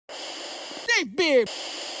big beard.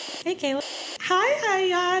 Hey, Kayla.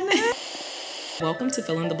 Hi, Iyanna. Welcome to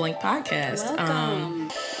Fill in the Blank podcast.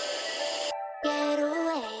 Welcome.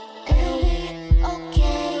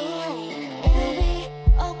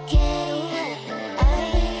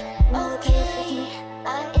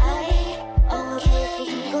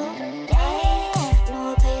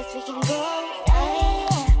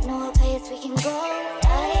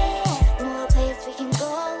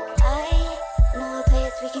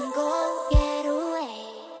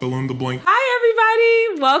 Fill in the blank. Hi,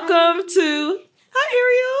 everybody. Welcome to... Hi,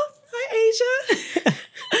 Ariel. Hi, Asia.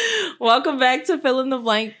 Welcome back to Fill in the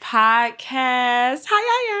Blank podcast.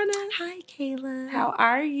 Hi, Iyanna. Hi, Kayla. How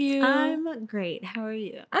are you? I'm great. How are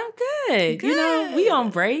you? I'm good. You know, we on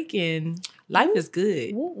break and life is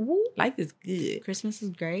good. Woo, woo. Life is good. Christmas is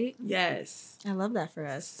great. Yes. I love that for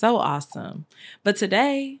us. So awesome. But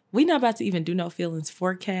today, we're not about to even do no feelings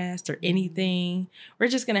forecast or anything. We're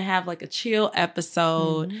just going to have like a chill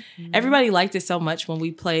episode. Mm-hmm. Everybody liked it so much when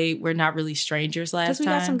we played We're Not Really Strangers last time. Because we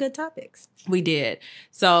got some good topics. We did.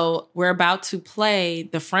 So we're about to play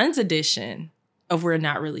the Friends edition of We're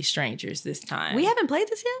Not Really Strangers this time. We haven't played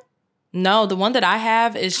this yet? No, the one that I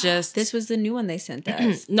have is just... This was the new one they sent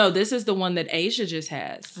us. No, this is the one that Asia just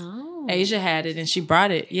has. Oh. Asia had it and she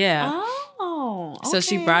brought it. Yeah. Oh, okay. So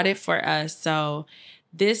she brought it for us. So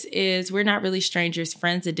this is We're Not Really Strangers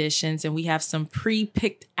Friends editions. And we have some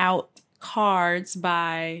pre-picked out cards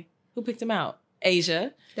by... Who picked them out?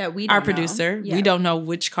 Asia. That we don't our know. producer. Yeah. We don't know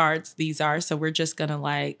which cards these are. So we're just going to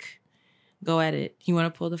like go at it. You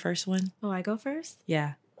want to pull the first one? Oh, I go first?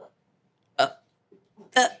 Yeah.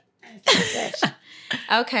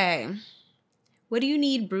 Okay. What do you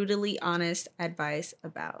need brutally honest advice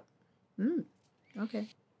about? Okay.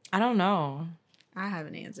 I don't know. I have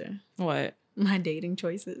an answer. What? My dating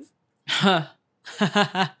choices. I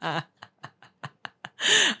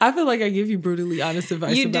feel like I give you brutally honest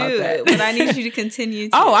advice You about do, that. but I need you to continue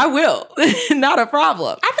to. Oh, I will. Not a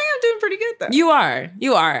problem. I think I'm doing pretty good, though. You are.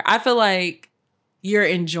 You are. I feel like you're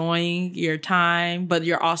enjoying your time, but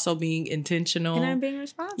you're also being intentional. And I'm being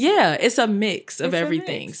responsible. Yeah, it's a mix of It's a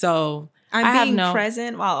everything. mix. So I'm being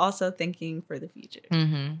present while also thinking for the future.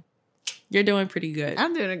 Mm-hmm. You're doing pretty good.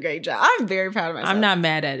 I'm doing a great job. I'm very proud of myself. I'm not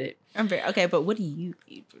mad at it. Okay, but what do you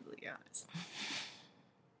need, brutally honest?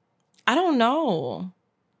 I don't know.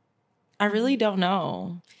 I really don't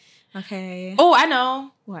know. Okay. Oh, I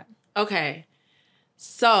know. What? Okay.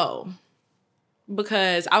 So,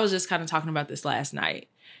 because I was just kind of talking about this last night,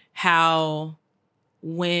 how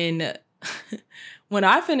when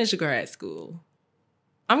I finish grad school,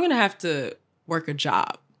 I'm going to have to work a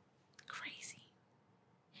job. Crazy.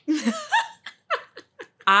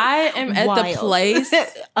 I am at the place.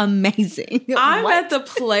 Amazing. I'm What? at the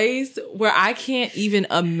place where I can't even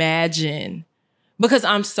imagine, because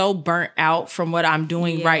I'm so burnt out from what I'm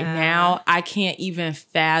doing right now. I can't even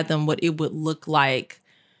fathom what it would look like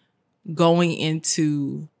going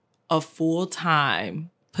into a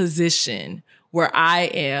full-time position where I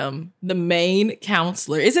am the main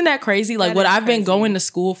counselor. Isn't that crazy? Like, what I've been going to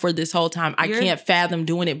school for this whole time, I can't fathom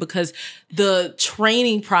doing it because the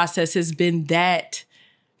training process has been that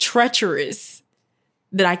treacherous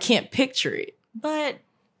that I can't picture it. But,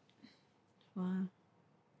 well,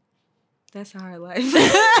 that's a hard life.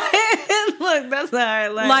 Look, that's a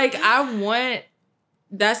hard life. Like,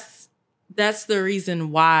 that's the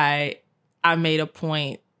reason why I made a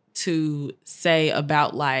point to say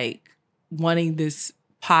about like wanting this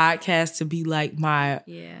podcast to be like my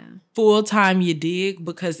full-time, you dig,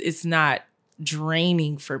 because it's not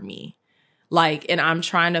draining for me. Like, and I'm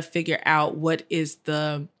trying to figure out what is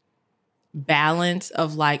the balance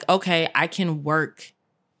of like, okay, I can work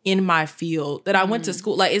in my field that I went to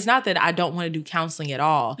school. Like, it's not that I don't want to do counseling at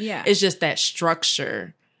all. Yeah. It's just that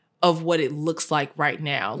structure of what it looks like right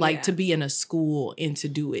now. Like, to be in a school and to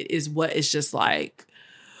do it is what it's just like.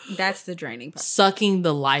 That's the draining part. Sucking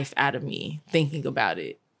the life out of me thinking about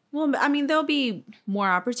it. Well, I mean, there'll be more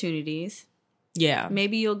opportunities. Yeah.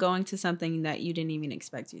 Maybe you'll go into something that you didn't even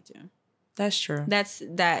expect you to. That's true.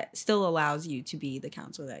 That still allows you to be the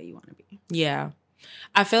counselor that you want to be. Yeah.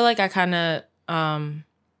 I feel like I kind of,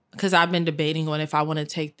 because I've been debating on if I want to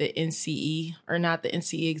take the NCE or not. The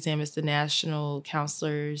NCE exam is the National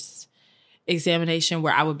Counselor's Examination,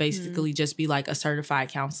 where I would basically just be like a certified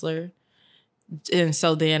counselor. And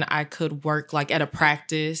so then I could work like at a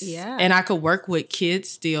practice. Yeah. And I could work with kids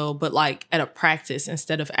still, but like at a practice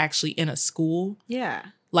instead of actually in a school. Yeah.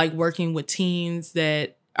 Like working with teens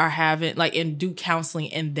that are having like, and do counseling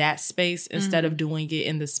in that space instead of doing it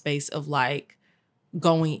in the space of like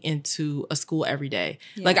going into a school every day.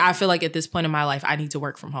 Yeah. Like, I feel like at this point in my life, I need to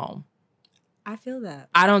work from home. I feel that.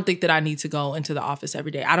 I don't think that I need to go into the office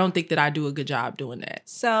every day. I don't think that I do a good job doing that.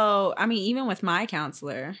 So, I mean, even with my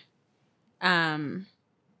counselor, I mean,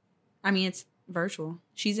 it's virtual.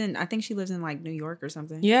 I think she lives in like New York or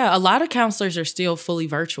something. Yeah, a lot of counselors are still fully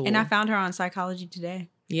virtual. And I found her on Psychology Today.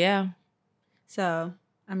 Yeah. So,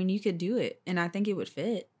 I mean, you could do it. And I think it would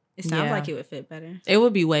fit. It sounds like it would fit better. It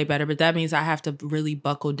would be way better, but that means I have to really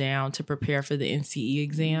buckle down to prepare for the NCE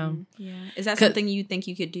exam. Yeah. Is that something you think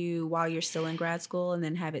you could do while you're still in grad school and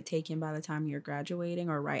then have it taken by the time you're graduating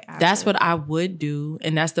or right after? That's what I would do.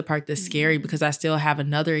 And that's the part that's scary because I still have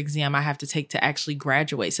another exam I have to take to actually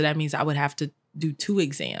graduate. So that means I would have to do 2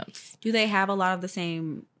 exams. Do they have a lot of the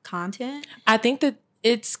same content? I think that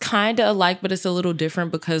it's kind of alike, but it's a little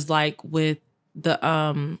different because like with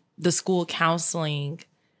the school counseling,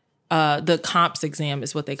 the comps exam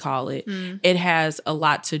is what they call it. It has a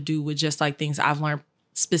lot to do with just like things I've learned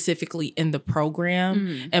specifically in the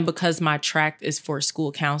program. And because my track is for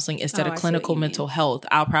school counseling instead of clinical mental health,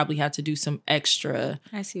 I'll probably have to do some extra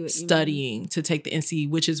studying to take the NCE,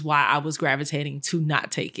 which is why I was gravitating to not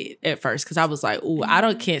take it at first. Cause I was like, oh,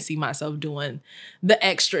 can't see myself doing the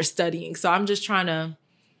extra studying. So I'm just trying to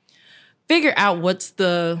figure out what's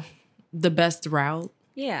the best route.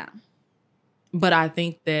 Yeah. But I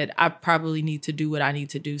think that I probably need to do what I need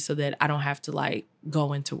to do so that I don't have to like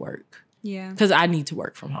go into work. Yeah. Because I need to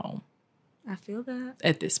work from home. I feel that.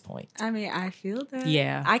 At this point. I mean, I feel that.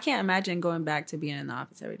 Yeah. I can't imagine going back to being in the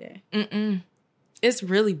office every day. It's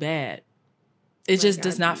really bad. It just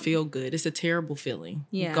does not feel good. It's a terrible feeling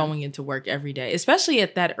going into work every day, especially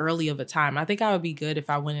at that early of a time. I think I would be good if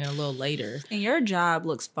I went in a little later. And your job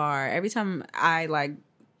looks far. Every time I like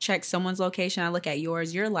check someone's location, I look at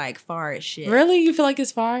yours, you're like far as shit. Really? You feel like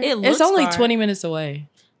it's far? It's only far. 20 minutes away.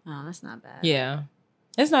 Oh, that's not bad. Yeah.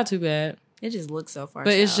 It's not too bad. It just looks so far.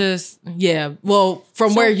 But it's just, well,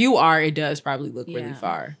 from where you are, it does probably look really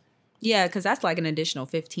far. Yeah, because that's like an additional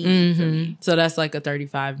 15 for me. So that's like a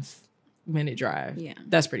 35-minute drive. Yeah.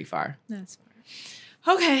 That's pretty far. That's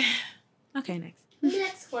far. Okay. Okay, next.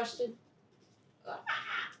 Next question.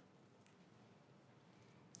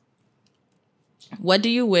 What do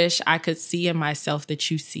you wish I could see in myself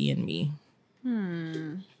that you see in me?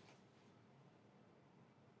 I'm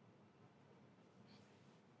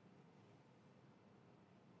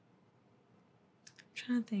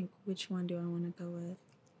trying to think, which one do I want to go with?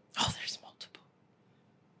 Oh, there's multiple.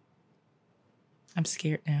 I'm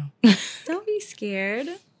scared now. Don't be scared.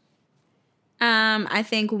 I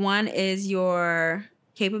think one is your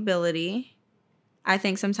capability. I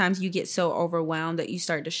think sometimes you get so overwhelmed that you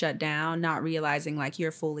start to shut down, not realizing like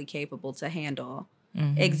you're fully capable to handle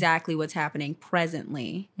exactly what's happening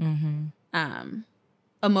presently.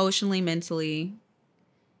 Emotionally, mentally,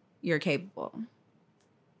 you're capable.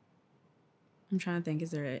 I'm trying to think,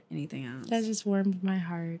 is there anything else? That just warmed my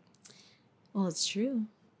heart. Well, it's true.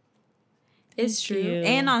 It's true.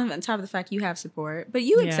 And on top of the fact you have support, but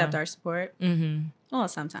you accept our support. Well,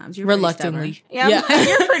 sometimes you're reluctantly. Yeah,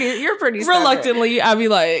 you're pretty stubborn. Reluctantly, I'd be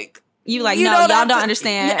like, no, y'all don't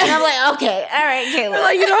understand. And I'm like, okay, all right, Kayla.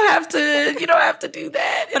 Like, you don't have to do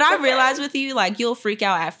that. But I realize with you, like, you'll freak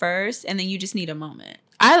out at first, and then you just need a moment.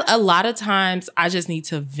 A lot of times I just need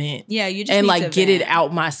to vent. Yeah, you just and need like to get vent. it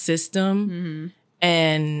out my system,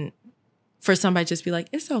 and for somebody just be like,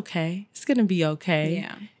 it's okay, it's gonna be okay.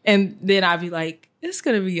 Yeah, and then I'd be like, it's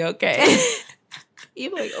gonna be okay.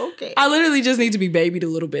 You're like, okay. I literally just need to be babied a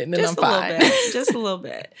little bit, and then just I'm fine. Just a little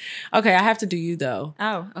bit. Okay, I have to do you though.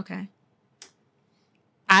 Oh, okay.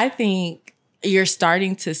 I think you're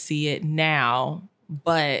starting to see it now,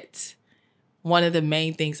 but one of the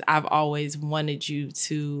main things I've always wanted you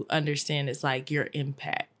to understand is like your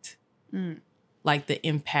impact. Like the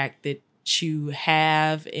impact that you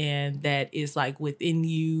have and that is like within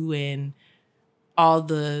you and all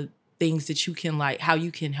the things that you can like, how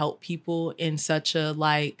you can help people in such a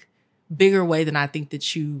like bigger way than I think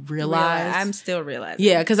that you realize. I'm still realizing.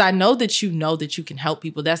 Yeah, because I know that you can help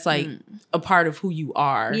people. That's like a part of who you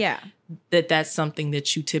are. Yeah. That's something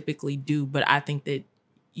that you typically do. But I think that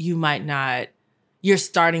you might not, you're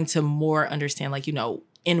starting to more understand, like, you know,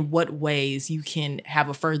 in what ways you can have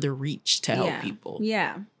a further reach to help people.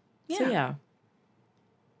 Yeah. So yeah.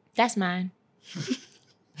 That's mine.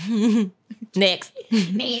 Next.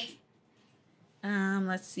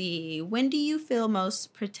 Let's see. When do you feel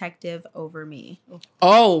most protective over me?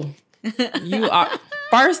 Oh, you are.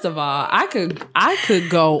 First of all, I could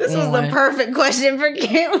go. This was the perfect question for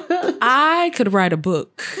Kim. I could write a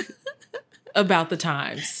book about the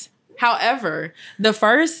times. However, the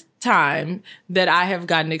first time that I have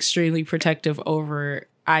gotten extremely protective over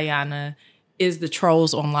Iyanna is the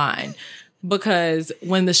trolls online. Because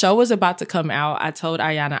when the show was about to come out, I told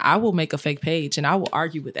Iyanna, I will make a fake page and I will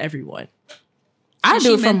argue with everyone. I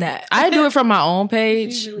do it from my own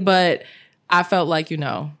page, really but I felt like,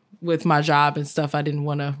 with my job and stuff, I didn't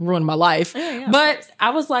want to ruin my life. Yeah, but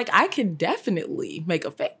I was like, I can definitely make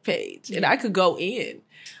a fake page and I could go in.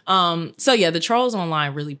 So yeah, the trolls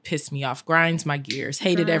online really pissed me off, grinds my gears,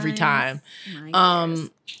 hate it every time.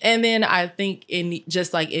 And then I think in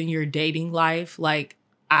your dating life, like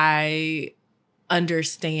I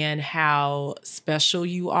understand how special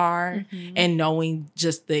you are and knowing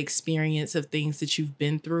just the experience of things that you've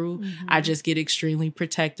been through, I just get extremely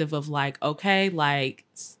protective of like, okay, like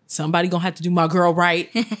somebody gonna have to do my girl right.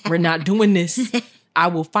 We're not doing this. I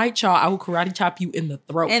will fight y'all. I will karate chop you in the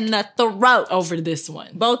throat. In the throat. Over this one.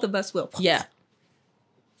 Both of us will. Yeah.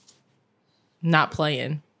 Not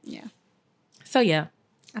playing. Yeah. So yeah.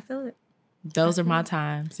 I feel it. Those are my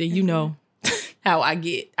times. And you know how I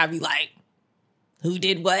get. I be like, who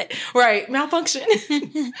did what? Right. Malfunction.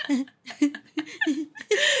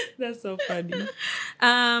 That's so funny.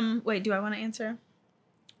 Wait, do I want to answer?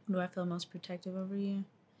 Do I feel most protective over you?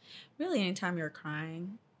 Really, anytime you're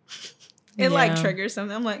crying. It like triggers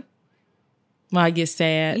something. I'm like, when I get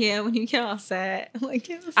sad. Yeah, when you get all sad. I'm like,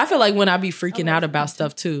 I feel like when I be freaking out about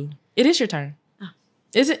stuff too. It is your turn. Oh.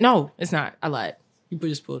 Is it? No, it's not. I lied. You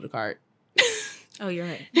just pulled the card. Oh, you're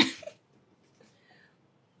right.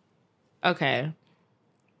 Okay.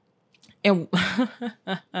 And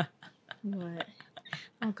what?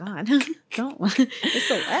 Oh God. Don't. It's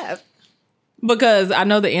the left. Because I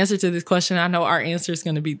know the answer to this question. I know our answer is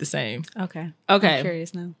going to be the same. Okay. I'm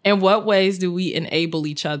curious now. In what ways do we enable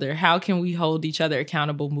each other? How can we hold each other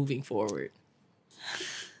accountable moving forward?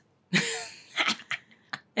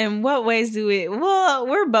 In what ways do we? Well,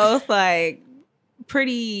 we're both like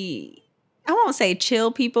pretty, I won't say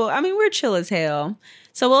chill people. I mean, we're chill as hell.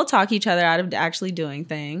 So we'll talk each other out of actually doing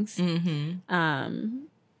things. Mm-hmm.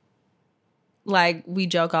 Like we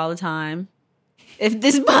joke all the time. If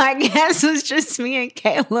this podcast was just me and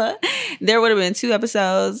Kayla, there would have been 2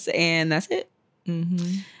 episodes, and that's it.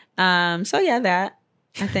 Mm-hmm. So yeah, that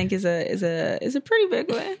I think is a pretty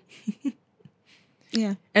big one.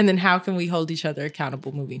 Yeah. And then how can we hold each other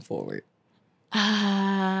accountable moving forward?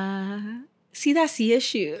 See, that's the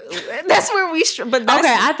issue. That's where we. But that's,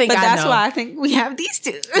 okay, I think. But I that's know. why I think we have these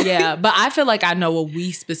 2. Yeah, but I feel like I know what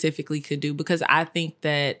we specifically could do because I think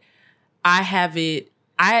that I have it.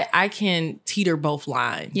 I can teeter both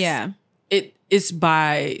lines. Yeah. It's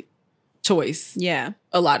by choice. Yeah.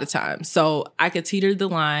 A lot of times. So I could teeter the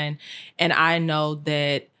line and I know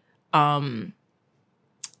that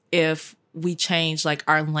if we change like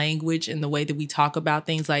our language and the way that we talk about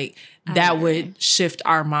things, like that would shift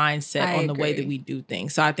our mindset on the way that we do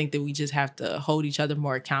things. So I think that we just have to hold each other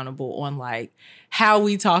more accountable on like how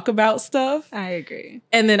we talk about stuff. I agree.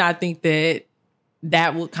 And then I think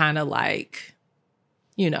that would kind of like,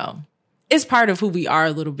 it's part of who we are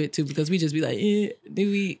a little bit too, because we just be like,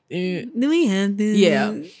 do we have to?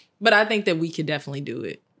 Yeah. But I think that we could definitely do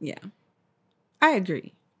it. Yeah. I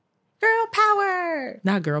agree. Girl power.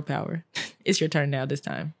 Not girl power. It's your turn now this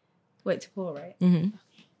time. Wait, to pull, right? Mm-hmm.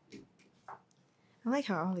 I like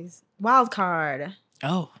how all these... Wild card.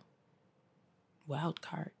 Oh. Wild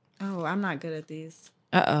card. Oh, I'm not good at these.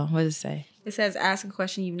 Uh-oh. What does it say? It says, ask a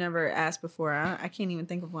question you've never asked before. I can't even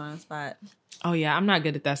think of one on the spot. Oh, yeah. I'm not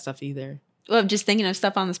good at that stuff either. Well, just thinking of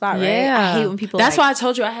stuff on the spot, right? Yeah. I hate when people That's why I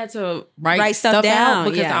told you I had to write stuff down.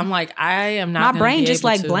 Because I'm like, I am not my brain just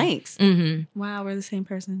like to. blanks. Mm-hmm. Wow, we're the same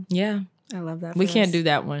person. Yeah. I love that. We can't do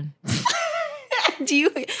that one. Do you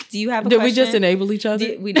have a did question? We just enable each other?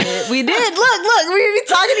 We did. We did. Look, we be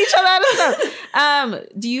talking to each other out of stuff.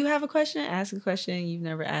 Do you have a question? Ask a question you've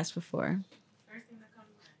never asked before. First thing that comes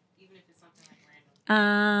to mind, even if it's something like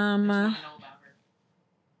random.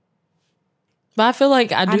 But I feel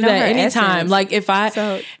like I do that anytime. Essence. Like if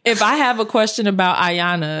I have a question about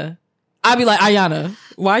Iyanna, I'll be like, Iyanna,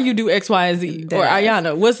 why you do X, Y, and Z? Or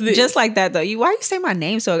Iyanna, what's this? Just like that though. Why you say my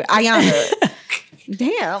name so Iyanna?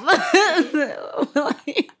 Damn.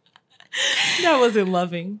 That wasn't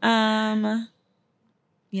loving. Yeah,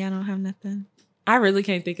 I don't have nothing. I really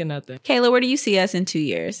can't think of nothing. Kayla, where do you see us in 2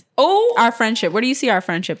 years? Oh, our friendship. Where do you see our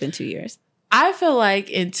friendship in 2 years? I feel like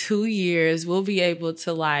in 2 years we'll be able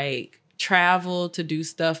to like travel, to do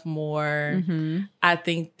stuff more. Mm-hmm. I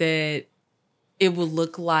think that it will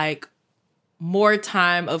look like more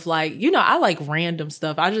time of like, I like random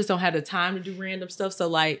stuff. I just don't have the time to do random stuff. So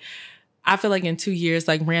like, I feel like in 2 years,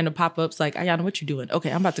 like random pop-ups, like, Iyanna, what you doing?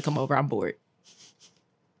 Okay, I'm about to come over. I'm bored.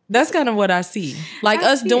 That's kind of what I see. Like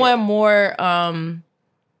us doing more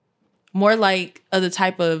more like the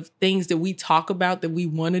type of things that we talk about that we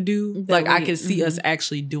want to do. Like I can see us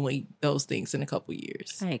actually doing those things in a couple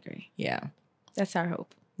years. I agree. Yeah. That's our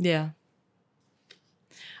hope. Yeah.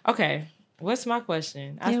 Okay. What's my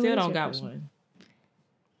question? I still don't got one.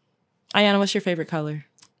 Iyanna, what's your favorite color?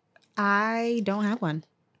 I don't have one.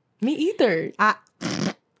 Me either.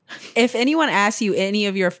 If anyone asks you any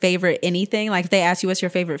of your favorite anything, like if they ask you what's your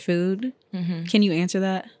favorite food, can you answer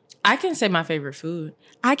that? I can say my favorite food.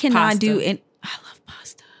 I cannot do it. I love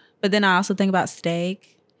pasta. But then I also think about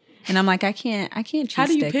steak. And I'm like, I can't choose. How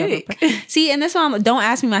do you steak pick? See, and this one, don't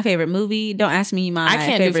ask me my favorite movie. Don't ask me my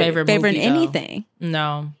favorite movie, anything.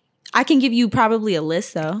 No. I can give you probably a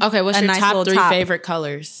list though. Okay, what's your top 3 favorite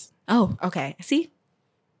colors? Oh, okay. See?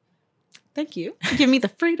 Thank you. Give me the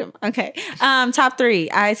freedom. Okay. Top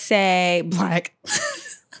 3. I say black.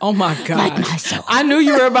 Oh my God. Like my soul. I knew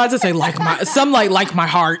you were about to say like my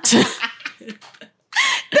heart.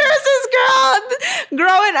 There was this girl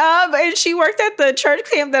growing up, and she worked at the church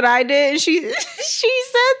camp that I did. And she said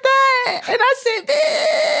that, and I said,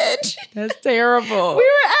 "Bitch, that's terrible." We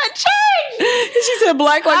were at church. And she said,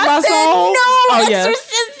 "Black like my soul." No, oh yeah,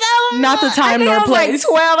 not the time nor place. I was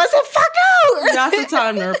like 12. I said, "Fuck no." Not the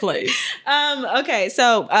time nor place. Okay,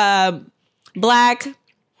 so black,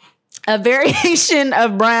 a variation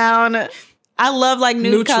of brown. I love like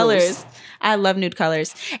nude colors. I love nude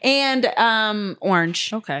colors. And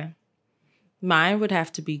orange. Okay. Mine would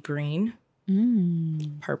have to be green,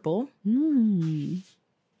 purple. And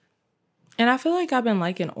I feel like I've been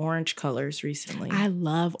liking orange colors recently. I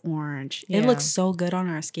love orange. Yeah. It looks so good on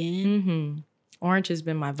our skin. Orange has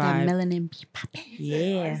been my vibe. That melanin be popping.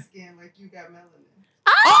 Yeah. Skin like you got melanin.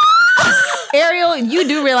 Ariel, you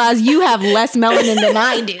do realize you have less melanin than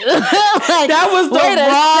I do. Like, that was the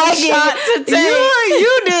wrong shot to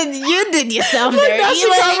take. You did yourself Look, dirty. she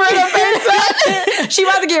covering her face up. She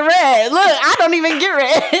about to get red. Look, I don't even get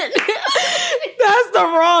red. That's the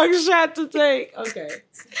wrong shot to take. Okay.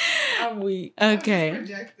 I'm weak. Okay.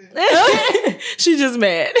 She just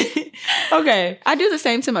mad. Okay. I do the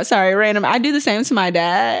same to I do the same to my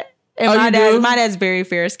dad. And my dad's very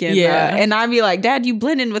fair skinned. Yeah. And I'd be like, Dad, you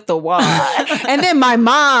blend in with the wall. And then my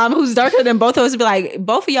mom, who's darker than both of us, would be like,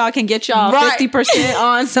 both of y'all can get y'all 50%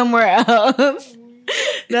 on somewhere else.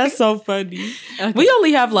 That's so funny. Okay. We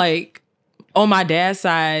only have like, on my dad's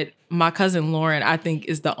side, my cousin Lauren, I think,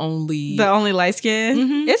 is the only light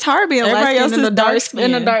skin. It's hard being light skinned in a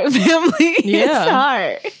dark family. Yeah. It's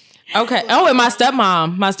hard. Okay. Oh, and my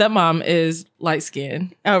stepmom is light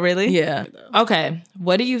skinned. Oh, really? Yeah. Okay.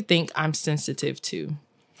 What do you think I'm sensitive to?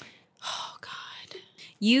 Oh, God.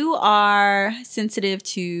 You are sensitive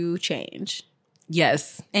to change.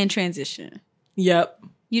 Yes. And transition. Yep.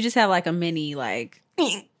 You just have like a mini, like,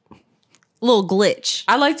 little glitch.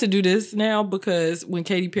 I like to do this now because when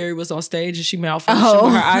Katy Perry was on stage and she malfunctioned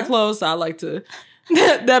with her eye closed, so I like to,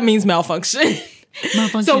 that means malfunction.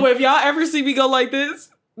 So if y'all ever see me go like this,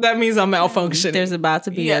 that means I'm malfunctioning. There's about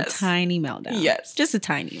to be a tiny meltdown. Yes. Just a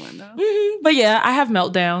tiny one, though. But yeah, I have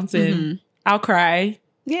meltdowns and I'll cry.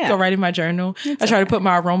 Yeah. Go write in my journal. I try to put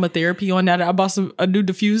my aromatherapy on now that I bought a new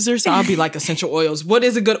diffuser. So I'll be like, essential oils. What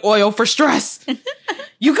is a good oil for stress?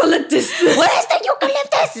 Eucalyptus. What is the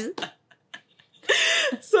eucalyptus?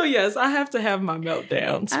 So yes, I have to have my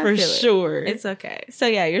meltdowns for sure. It's okay. So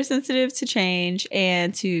yeah, you're sensitive to change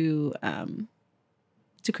and to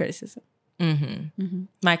criticism.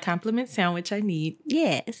 My compliment sandwich I need.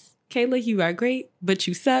 Yes. Kayla, you are great, but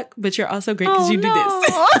you suck, but you're also great because you do this.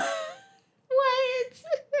 What?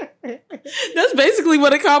 That's basically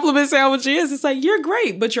what a compliment sandwich is. It's like, you're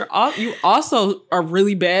great, but you also are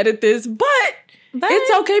really bad at this, but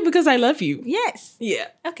it's okay because I love you. Yes. Yeah.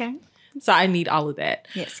 Okay. So I need all of that.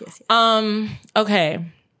 Yes. Okay.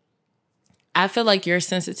 I feel like you're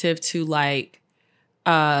sensitive to like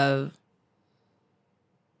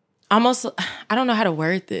almost, I don't know how to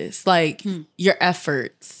word this, like your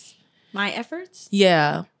efforts. My efforts?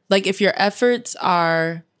 Yeah. Like if your efforts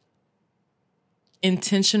are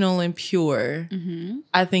intentional and pure,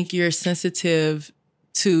 I think you're sensitive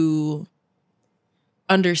to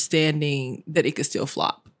understanding that it could still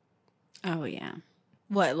flop. Oh, yeah.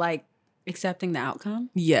 What, like accepting the outcome?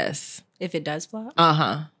 Yes. If it does flop?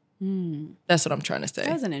 Uh-huh. That's what I'm trying to say.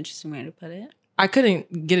 That was an interesting way to put it. I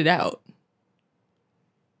couldn't get it out.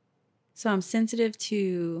 So I'm sensitive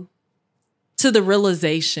to the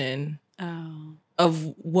realization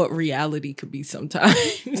of what reality could be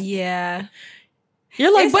sometimes. Yeah.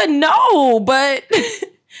 You're like, but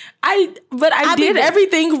I did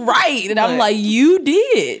everything right. And I'm like, you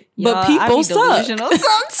did. But people suck. Sometimes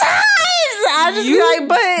I just be like,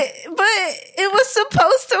 but it was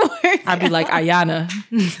supposed to work. I'd be like, Iyanna,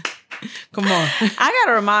 Come on. I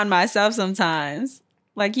gotta remind myself sometimes.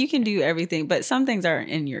 Like, you can do everything, but some things aren't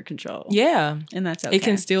in your control. Yeah. And that's okay. It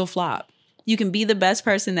can still flop. You can be the best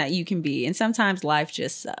person that you can be. And sometimes life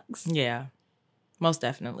just sucks. Yeah. Most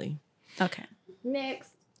definitely. Okay.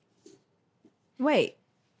 Next. Wait.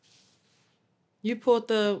 You pulled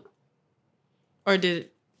the... Or did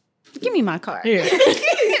it... Give me my card. Here.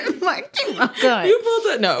 Give me my card. You pulled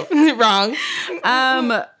the... No. Wrong.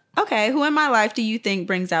 Okay. Who in my life do you think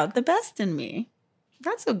brings out the best in me?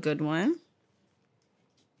 That's a good one.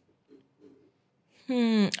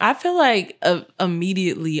 I feel like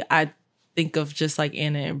immediately I think of just like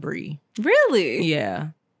Anna and Bree. Really?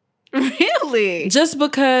 Yeah. Really? Just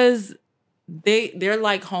because they're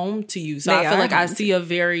like home to you. So I feel like I see a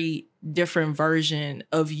very different version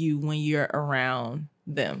of you when you're around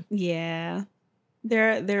them. Yeah.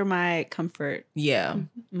 They're my comfort. Yeah.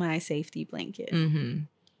 My safety blanket. Mm-hmm.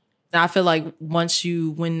 And I feel like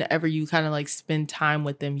whenever you kind of like spend time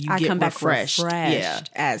with them, you get come refreshed. Back refreshed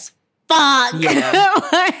Yeah. as fuck. Yeah.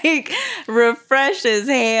 Like, refreshed as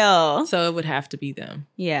hell. So it would have to be them.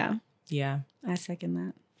 Yeah. Yeah. I second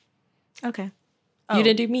that. Okay. You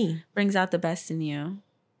didn't do me. Brings out the best in you.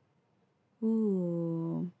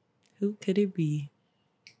 Ooh. Who could it be?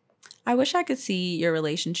 I wish I could see your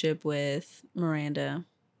relationship with Miranda,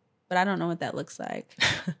 but I don't know what that looks like.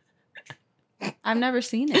 I've never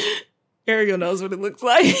seen it. Ariel knows what it looks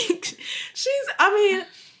like.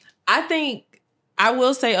 I think I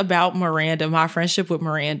will say about Miranda, my friendship with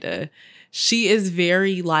Miranda, she is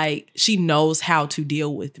very like, she knows how to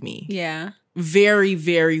deal with me. Yeah. Very,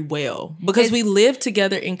 very well. Because we lived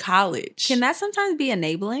together in college. Can that sometimes be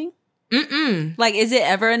enabling? Mm-mm. Like, is it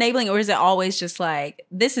ever enabling, or is it always just like,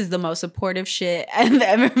 this is the most supportive shit I've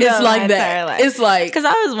ever felt? It's like that. Life. It's like, because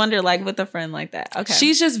I always wonder, like, with a friend like that. Okay.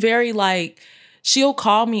 She's just very like, she'll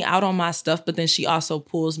call me out on my stuff, but then she also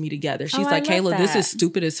pulls me together. She's like, Kayla, this is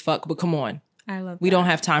stupid as fuck, but come on. I love that. We don't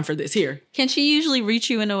have time for this. Here. Can she usually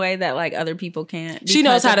reach you in a way that like other people can't? She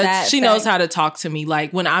knows how to. She knows how to talk to me.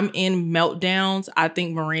 Like when I'm in meltdowns, I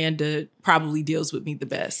think Miranda probably deals with me the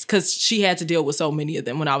best because she had to deal with so many of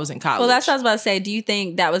them when I was in college. Well, that's what I was about to say. Do you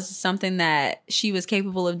think that was something that she was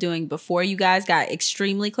capable of doing before you guys got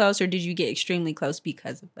extremely close, or did you get extremely close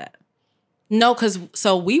because of that? No, because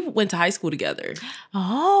so we went to high school together.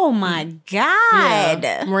 Oh my God.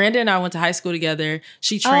 Yeah. Miranda and I went to high school together.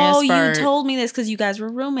 She transferred. Oh, you told me this because you guys were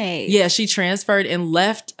roommates. Yeah, she transferred and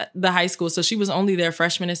left the high school. So she was only there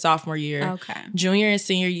freshman and sophomore year. Okay. Junior and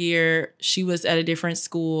senior year, she was at a different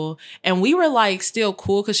school. And we were like still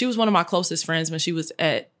cool because she was one of my closest friends when she was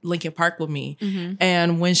at Lincoln Park with me. Mm-hmm.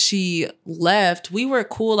 And when she left, we were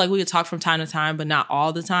cool. Like we would talk from time to time, but not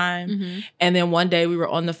all the time. Mm-hmm. And then one day we were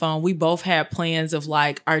on the phone. We both had plans of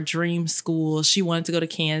like our dream school. She wanted to go to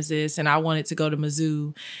Kansas and I wanted to go to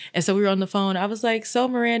Mizzou. And so we were on the phone. I was like, so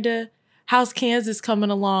Miranda, how's Kansas coming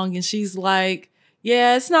along? And she's like,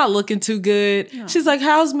 yeah, it's not looking too good. Oh. She's like,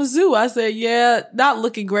 how's Mizzou? I said, yeah, not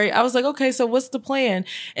looking great. I was like, okay, so what's the plan?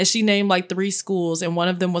 And she named like 3 schools and one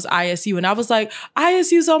of them was ISU. And I was like,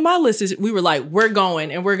 ISU's on my list. We were like, we're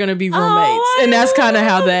going and we're going to be roommates. And that's kind of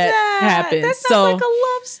how that happened. That sounds like a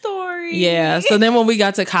love story. Yeah. So then when we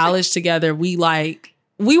got to college together, we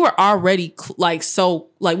were already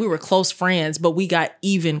we were close friends, but we got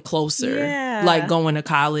even closer, like going to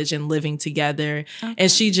college and living together. Okay.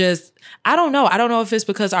 And she just, I don't know if it's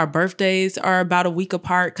because our birthdays are about a week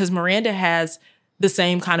apart, because Miranda has the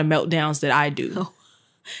same kind of meltdowns that I do. Oh.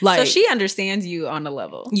 Like, so she understands you on a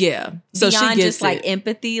level. Yeah. So beyond she gets just like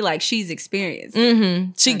empathy, like she's experienced.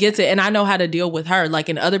 Mm-hmm. She gets it. And I know how to deal with her. Like,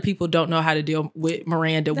 and other people don't know how to deal with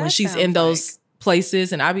Miranda when she's in those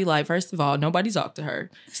places. And I'd be like, first of all, nobody talk to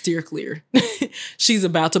her. Steer clear. She's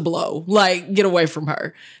about to blow. Like, get away from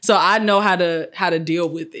her. So I know how to deal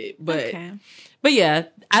with it. But yeah,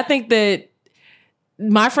 I think that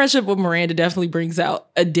my friendship with Miranda definitely brings out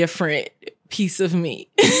a different piece of me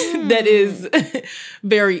that is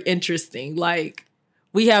very interesting. Like,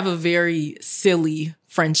 we have a very silly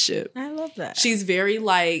friendship. I love that. She's very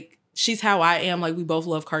like, she's how I am. Like, we both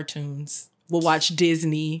love cartoons. We'll watch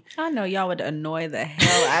Disney. I know y'all would annoy the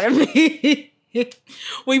hell out of me.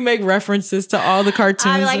 We make references to all the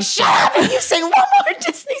cartoons. I'm like, shut up and you sing one more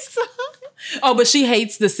Disney song. Oh, but she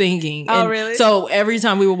hates the singing. Oh, really? So every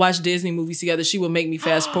time we would watch Disney movies together, she would make me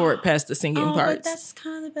fast forward past the singing parts. But that's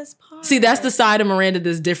kind of the best part. See, that's the side of Miranda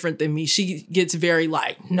that's different than me. She gets very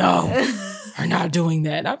like, no, we're not doing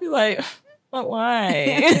that. And I'd be like, but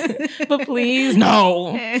why? But please,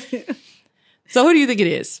 no. So who do you think it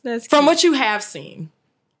is? That's from cute. what you have seen?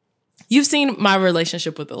 You've seen my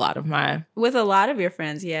relationship with a lot of your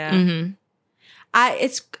friends, yeah. Mm-hmm. I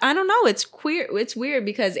don't know. It's queer. It's weird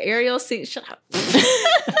because Ariel seems. Shut up.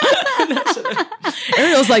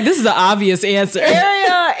 Ariel's like, this is an obvious answer.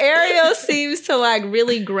 Ariel seems to like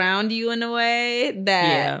really ground you in a way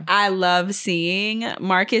that I love seeing.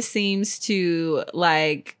 Marcus seems to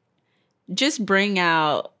like just bring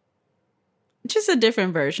out just a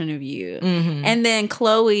different version of you. Mm-hmm. And then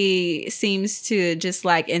Chloe seems to just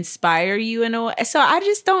like inspire you in a way. So I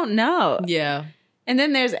just don't know. Yeah. And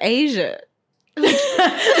then there's Asia.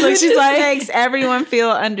 Like she's like makes everyone feel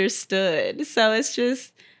understood. So it's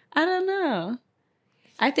just, I don't know.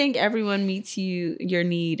 I think everyone meets your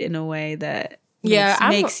need in a way that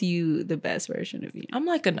makes you the best version of you. I'm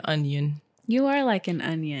like an onion. You are like an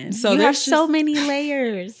onion. So you have so many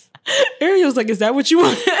layers. Ariel's like, is that what you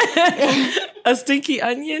want? A stinky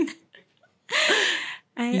onion?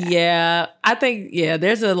 I think,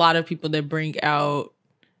 there's a lot of people that bring out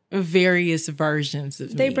various versions of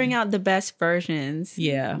me. They bring out the best versions.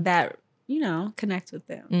 Yeah. That, connect with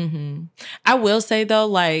them. Mm-hmm. I will say, though,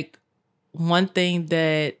 like, one thing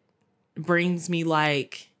that brings me,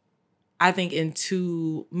 like, I think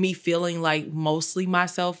into me feeling like mostly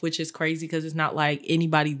myself, which is crazy because it's not like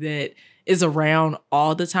anybody that is around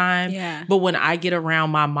all the time. Yeah. But when I get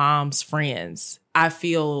around my mom's friends, I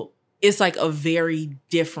feel it's like a very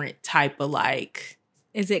different type of like.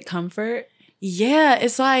 Is it comfort? Yeah,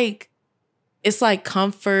 it's like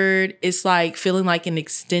comfort. It's like feeling like an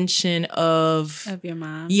extension of your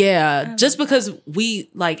mom. Yeah, just because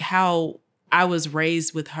we like how I was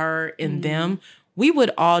raised with her and them, we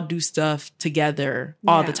would all do stuff together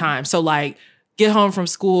all the time. So like get home from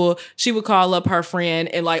school, she would call up her friend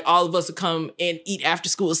and like all of us would come and eat after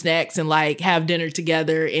school snacks and like have dinner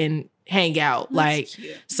together and hang out. That's like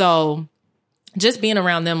cute. So just being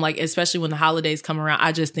around them, like, especially when the holidays come around,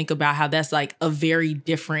 I just think about how that's like a very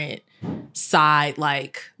different side,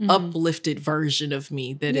 like uplifted version of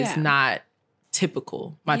me that is not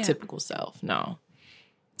typical, my typical self. No.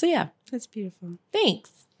 So yeah. That's beautiful.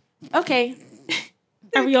 Thanks. Okay.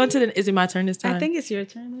 Are we on to is it my turn this time? I think it's your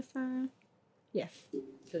turn this time. Yes.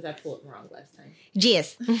 Because I pulled wrong last time.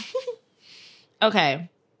 Yes. Okay.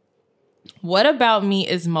 What about me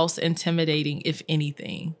is most intimidating, if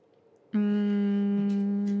anything?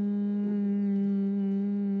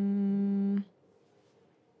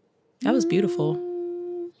 That was beautiful.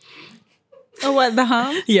 Oh, what? The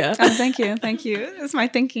hum? Yeah. Oh, thank you. Thank you. It's my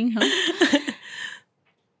thinking hum. I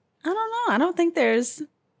don't know. I don't think there's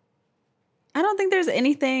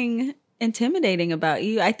anything intimidating about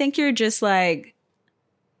you. I think you're just like,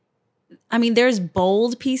 I mean, there's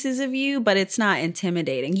bold pieces of you, but it's not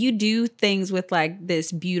intimidating. You do things with like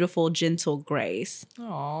this beautiful, gentle grace.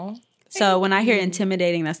 Aww. So when I hear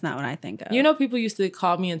intimidating, that's not what I think of. You know, people used to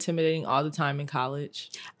call me intimidating all the time in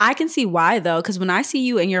college. I can see why, though, because when I see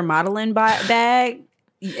you in your modeling bag,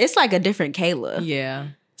 it's like a different Kayla. Yeah.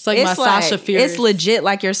 It's like my Sasha Fierce. It's legit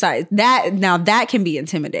like your size. That can be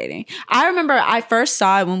intimidating. I remember I first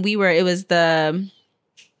saw it when it was the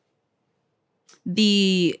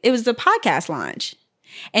podcast launch.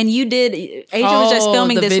 And you did, Asia was just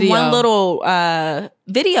filming this video. One little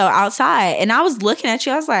video outside. And I was looking at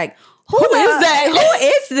you. I was like, who is that? Who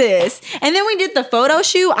is this? And then we did the photo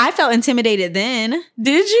shoot. I felt intimidated then.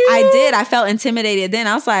 Did you? I did. I felt intimidated then.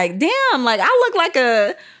 I was like, damn, like I look like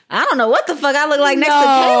I don't know what the fuck I look like next to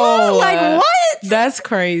Kayla. Like, what? That's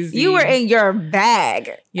crazy. You were in your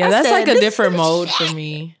bag. Yeah, that's like a different mode for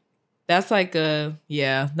me. That's like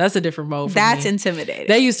that's a different mode for me. That's intimidating.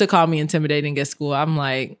 They used to call me intimidating at school. I'm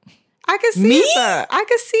like, I could see it. I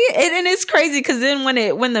could see it. And it's crazy because then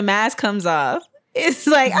when the mask comes off, it's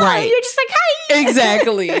like, right. You're just like, hey.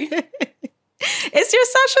 Exactly. It's your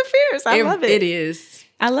Sasha Fierce. I love it. It is.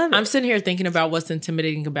 I love it. I'm sitting here thinking about what's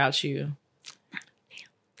intimidating about you.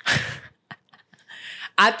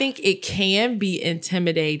 I think it can be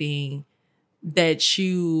intimidating that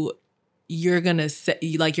you're gonna say,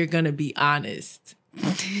 like, you're gonna be honest.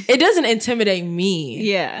 It doesn't intimidate me.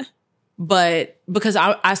 Yeah. But because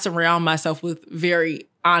I surround myself with very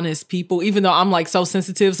honest people, even though I'm like so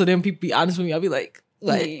sensitive, so then people be honest with me, I'll be like,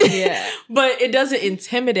 yeah. But it doesn't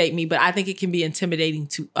intimidate me, but I think it can be intimidating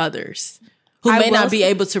to others who may not be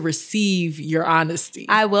able to receive your honesty.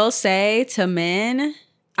 I will say to men,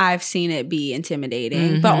 I've seen it be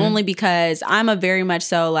intimidating, but only because I'm a very much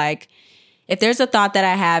so like, if there's a thought that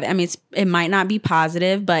I have, I mean, it might not be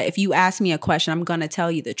positive, but if you ask me a question, I'm going to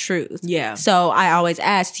tell you the truth. Yeah. So I always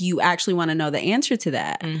ask, do you actually want to know the answer to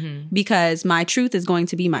that? Because my truth is going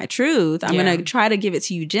to be my truth. I'm going to try to give it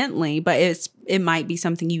to you gently, but it might be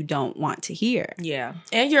something you don't want to hear. Yeah.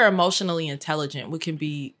 And you're emotionally intelligent, which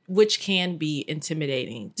can be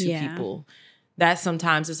intimidating to people. that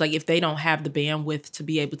sometimes it's like if they don't have the bandwidth to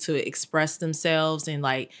be able to express themselves and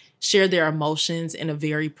like share their emotions in a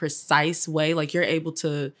very precise way, like you're able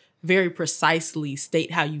to very precisely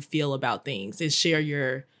state how you feel about things and share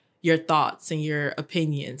your thoughts and your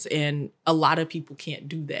opinions. And a lot of people can't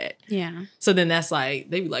do that. Yeah. So then that's like,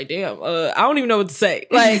 they be like, damn, I don't even know what to say.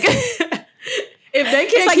 Like, if they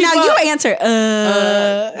can't like, keep now up, you answer.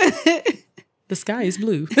 the sky is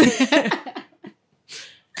blue.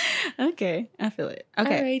 Okay, I feel it.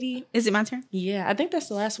 Okay. Alrighty. Is it my turn? Yeah, I think that's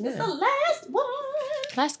the last one. It's the last one.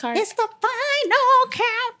 Last card. It's the final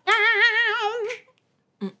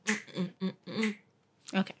countdown.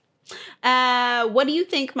 Okay. What do you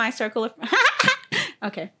think my circle of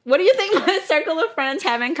Okay. What do you think my circle of friends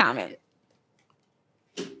have in common?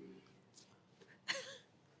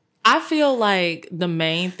 I feel like the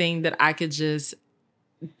main thing that I could just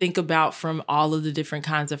think about from all of the different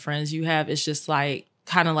kinds of friends you have is just like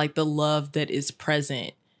kind of like the love that is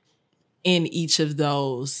present in each of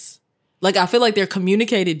those. Like, I feel like they're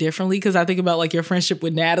communicated differently because I think about like your friendship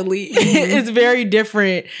with Natalie. It's very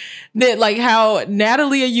different than like how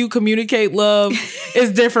Natalie and you communicate love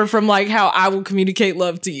is different from like how I will communicate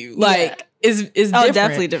love to you. Like, is different.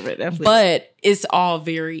 Definitely different. Definitely. But it's all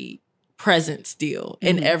very present still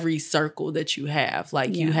in every circle that you have.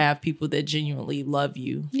 Like you have people that genuinely love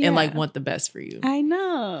you and like want the best for you. I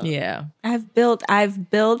know. Yeah. I've built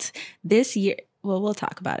this year. Well, we'll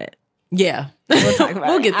talk about it. Yeah. We'll talk about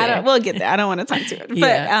it. We'll get there. We'll get there. I don't want to talk to it.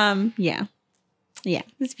 But yeah. Yeah.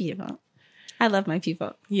 It's beautiful. I love my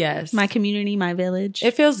people. Yes. My community, my village.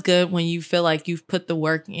 It feels good when you feel like you've put the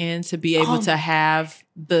work in to be able to have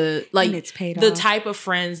the like and it's paid the off. type of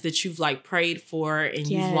friends that you've like prayed for and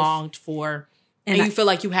you've Yes. longed for. And you feel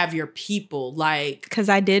like you have your people. Like, because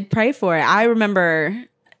I did pray for it. I remember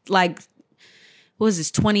like, what was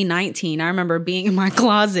this, 2019? I remember being in my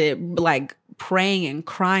closet, like praying and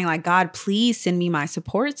crying, like, God, please send me my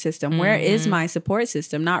support system. Where is my support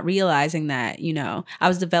system? Not realizing that, you know, I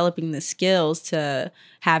was developing the skills to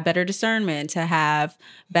have better discernment, to have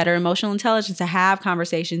better emotional intelligence, to have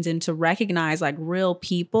conversations and to recognize like real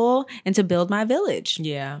people and to build my village.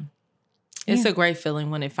 yeah. It's a great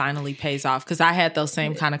feeling when it finally pays off. Because I had those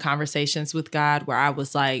same kind of conversations with God where I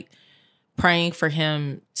was like praying for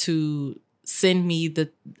him to send me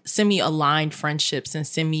aligned friendships and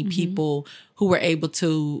send me people who were able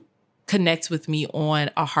to connect with me on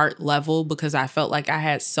a heart level, because I felt like I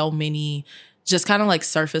had so many just kind of like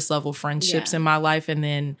surface level friendships in my life. And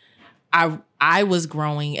then I was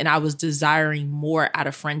growing and I was desiring more out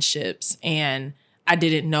of friendships, and I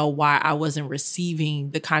didn't know why I wasn't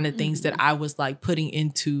receiving the kind of things that I was like putting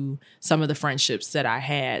into some of the friendships that I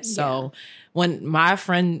had. So when my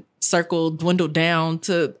friend circle dwindled down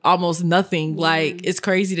to almost nothing, like it's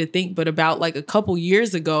crazy to think, but about like a couple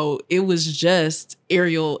years ago, it was just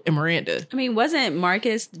Ariel and Miranda. I mean, wasn't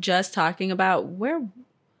Marcus just talking about where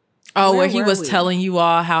he was telling you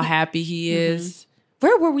all how happy he is.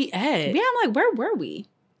 Where were we at? Yeah, I'm like, where were we?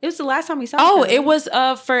 It was the last time we saw Oh, each other. it was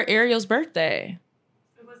for Ariel's birthday.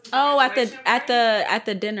 Oh, at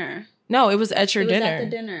the dinner. No, it was at your dinner. At the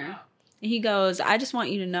dinner. And he goes, I just want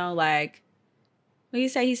you to know, like, what did he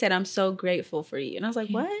say? He said, I'm so grateful for you. And I was like,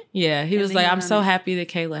 what? Yeah, he And was then like, he I'm went so on it. happy that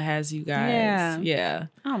Kayla has you guys. Yeah.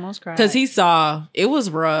 I almost cried. Because he saw, it was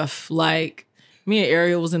rough. Like, me and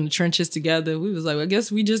Ariel was in the trenches together. We was like, I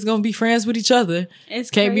guess we just gonna be friends with each other. It's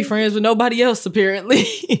Can't be crazy. friends with nobody else,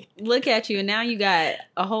 apparently. Look at you, and now you got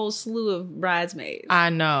a whole slew of bridesmaids. I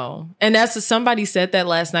know. And somebody said that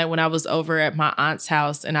last night when I was over at my aunt's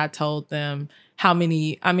house, and I told them how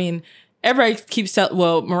many, everybody keeps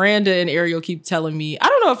telling, Miranda and Ariel keep telling me, I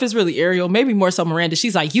don't know if it's really Ariel, maybe more so Miranda.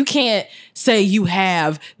 She's like, you can't say you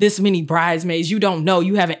have this many bridesmaids. You don't know.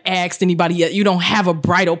 You haven't asked anybody yet. You don't have a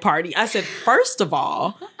bridal party. I said, first of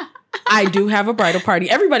all, I do have a bridal party.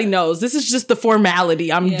 Everybody knows this is just the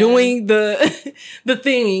formality. I'm doing the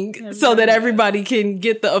thing so that everybody can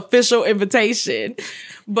get the official invitation.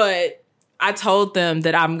 But I told them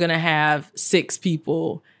that I'm going to have 6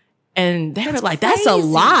 people. And they were like, that's a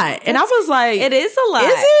lot. And I was like, it is a lot.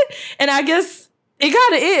 Is it? And I guess it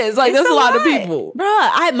kind of is. Like, there's a lot of people.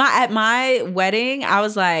 Bruh, at my wedding, I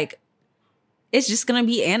was like, it's just going to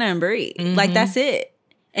be Anna and Brie. Like, that's it.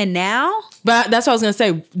 And now? But that's what I was going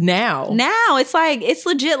to say. Now it's like, it's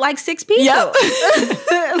legit like 6 people. Yep.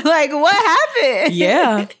 Like, what happened?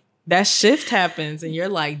 Yeah. That shift happens and you're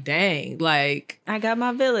like, dang, like. I got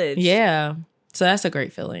my village. Yeah. So that's a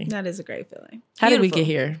great feeling. That is a great feeling. How did we Beautiful. get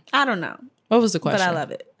here? I don't know. What was the question? But I love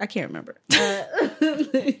it. I can't remember.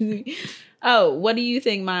 Oh, what do you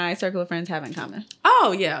think my circle of friends have in common?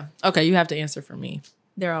 Oh, yeah. Okay, you have to answer for me.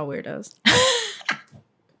 They're all weirdos.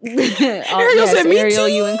 Ariel said, "Me Ariel,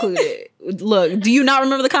 too." you included. Look, do you not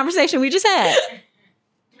remember the conversation we just had?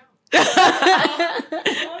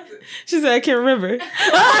 She said, "I can't remember."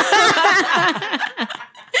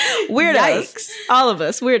 Weirdos. Yikes. All of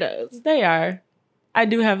us, weirdos. They are. I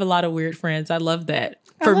do have a lot of weird friends. I love that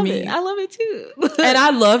for me. I love it too. And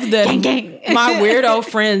I love that Gang, gang. my weirdo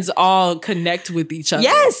friends all connect with each other.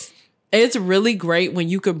 Yes. It's really great when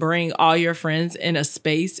you could bring all your friends in a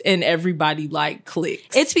space and everybody like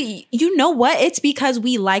clicks. You know what? It's because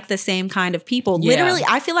we like the same kind of people. Yeah. Literally,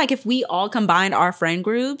 I feel like if we all combined our friend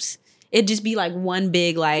groups, it'd just be like one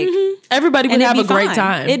big like Everybody would and have it'd a be great fine.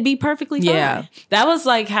 time. It'd be perfectly fine. Yeah. That was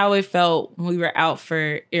like how it felt when we were out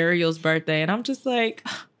for Ariel's birthday. And I'm just like,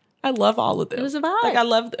 I love all of them. It was a vibe. Like, I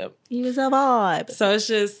love them. It was a vibe. So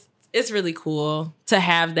it's really cool to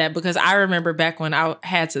have that because I remember back when I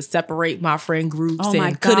had to separate my friend groups Oh my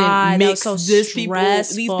and God, couldn't that mix was so these people with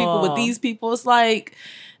stressful. these people. It's like,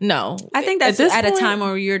 no. I think that's this at a point- time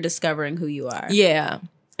where you're discovering who you are. Yeah.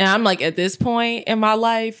 And I'm like, at this point in my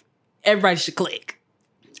life, everybody should click.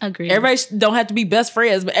 Agreed. Everybody don't have to be best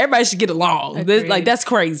friends, but everybody should get along. Agreed. That's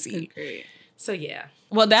crazy. Agreed. So yeah.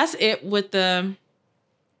 Well, that's it with the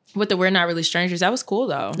We're Not Really Strangers. That was cool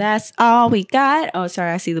though. That's all we got. Oh, sorry.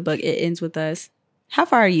 I see the book. It ends with us. How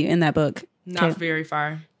far are you in that book? Not very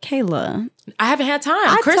far. Kayla. I haven't had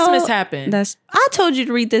time. Christmas happened. I told you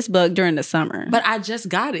to read this book during the summer. But I just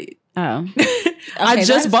got it. Oh. I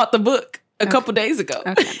just bought the book a couple days ago.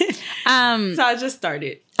 Okay. So I just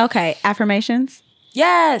started. Okay. Affirmations.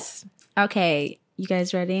 Yes. Okay. You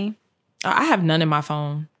guys ready? I have none in my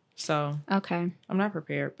phone. So Okay. I'm not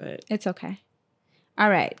prepared, but It's okay. All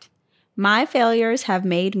right. My failures have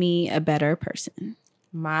made me a better person.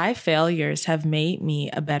 my failures have made me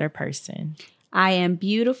a better person. I am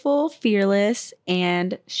beautiful, fearless,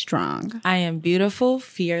 and strong. I am beautiful,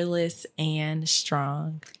 fearless, and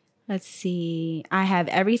strong. Let's see. I have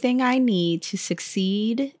everything I need to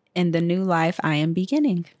succeed in the new life I am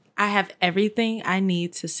beginning. I have everything I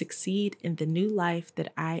need to succeed in the new life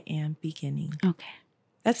that I am beginning. Okay.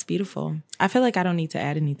 That's beautiful. I feel like I don't need to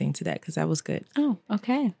add anything to that because that was good. Oh,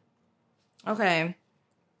 okay. Okay.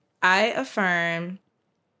 I affirm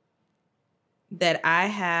that I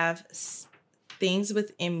have things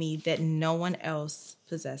within me that no one else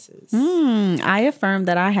possesses. I affirm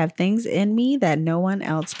that I have things in me that no one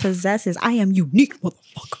else possesses. I am unique,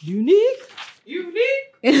 motherfucker. Unique?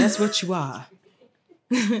 That's what you are.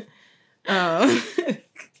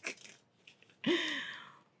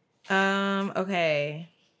 Okay.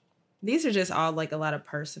 These are just all like a lot of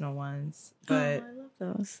personal ones, but I love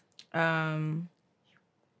those.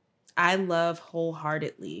 I love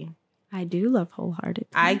wholeheartedly. I do love wholehearted.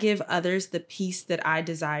 I give others the peace that I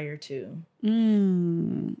desire to.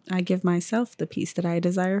 I give myself the peace that I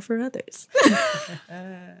desire for others.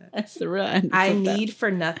 That's the run. I need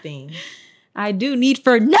for nothing. I do need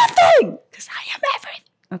for nothing because I am everything.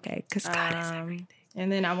 Okay, because God is everything.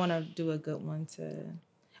 And then I want to do a good one to...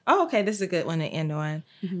 Oh, okay. This is a good one to end on.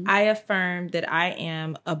 Mm-hmm. I affirm that I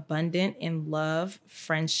am abundant in love,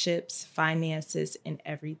 friendships, finances, and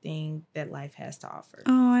everything that life has to offer.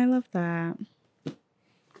 Oh, I love that.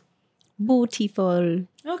 Beautiful.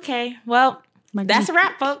 Okay. Well, that's a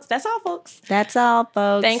wrap, folks. That's all, folks. That's all,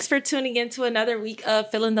 folks. Thanks for tuning in to another week of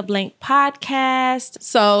Fill in the Blank podcast.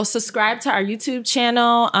 So subscribe to our YouTube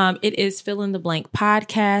channel. It is Fill in the Blank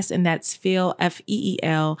podcast, and that's Phil,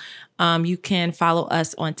 F-E-E-L. You can follow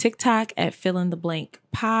us on TikTok at Fill in the Blank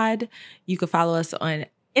pod. You can follow us on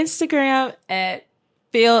Instagram at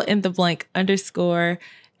Fill in the Blank _.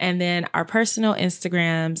 And then our personal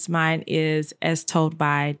Instagrams, mine is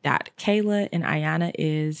astoldby.Kayla and Iyanna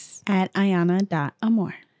is at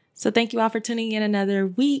Iyanna.Amor. So thank you all for tuning in another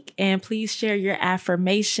week. And please share your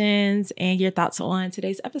affirmations and your thoughts on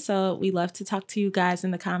today's episode. We love to talk to you guys in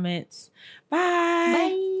the comments. Bye.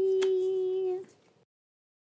 Bye.